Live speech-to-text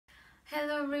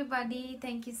everybody.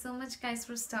 Thank you so much guys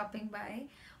for stopping by.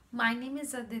 My name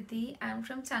is Aditi. I'm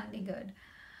from Chandigarh.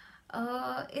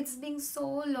 It's been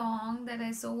so long that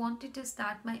I so wanted to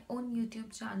start my own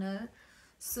YouTube channel.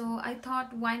 So I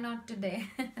thought why not today?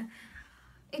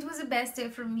 It was the best day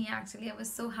for me actually. I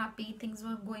was so happy. Things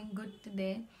were going good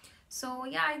today. So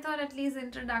yeah, I thought at least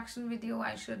introduction video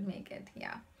I should make it.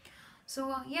 Yeah.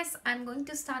 So yes, I'm going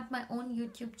to start my own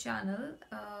YouTube channel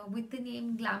with the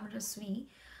name GlamorousWe.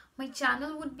 My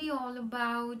channel would be all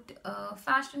about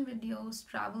fashion videos,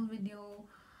 travel video,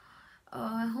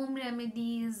 home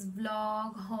remedies,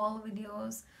 vlog, haul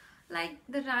videos, like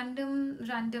the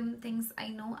random things I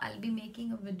know. I'll be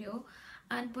making a video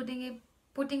and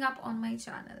putting up on my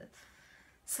channel.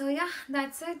 So yeah,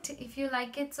 that's it. If you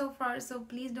like it so far, so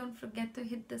please don't forget to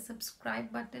hit the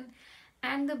subscribe button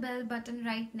and the bell button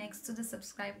right next to the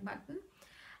subscribe button.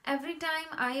 Every time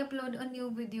I upload a new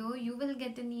video, you will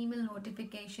get an email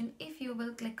notification if you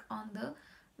will click on the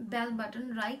bell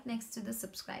button right next to the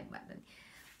subscribe button.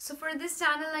 So for this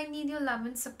channel, I need your love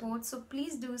and support, so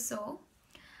please do so.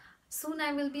 Soon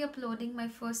I will be uploading my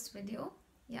first video.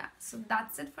 Yeah, so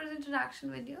that's it for the introduction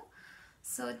video.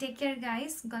 So take care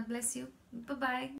guys. God bless you. Bye-bye.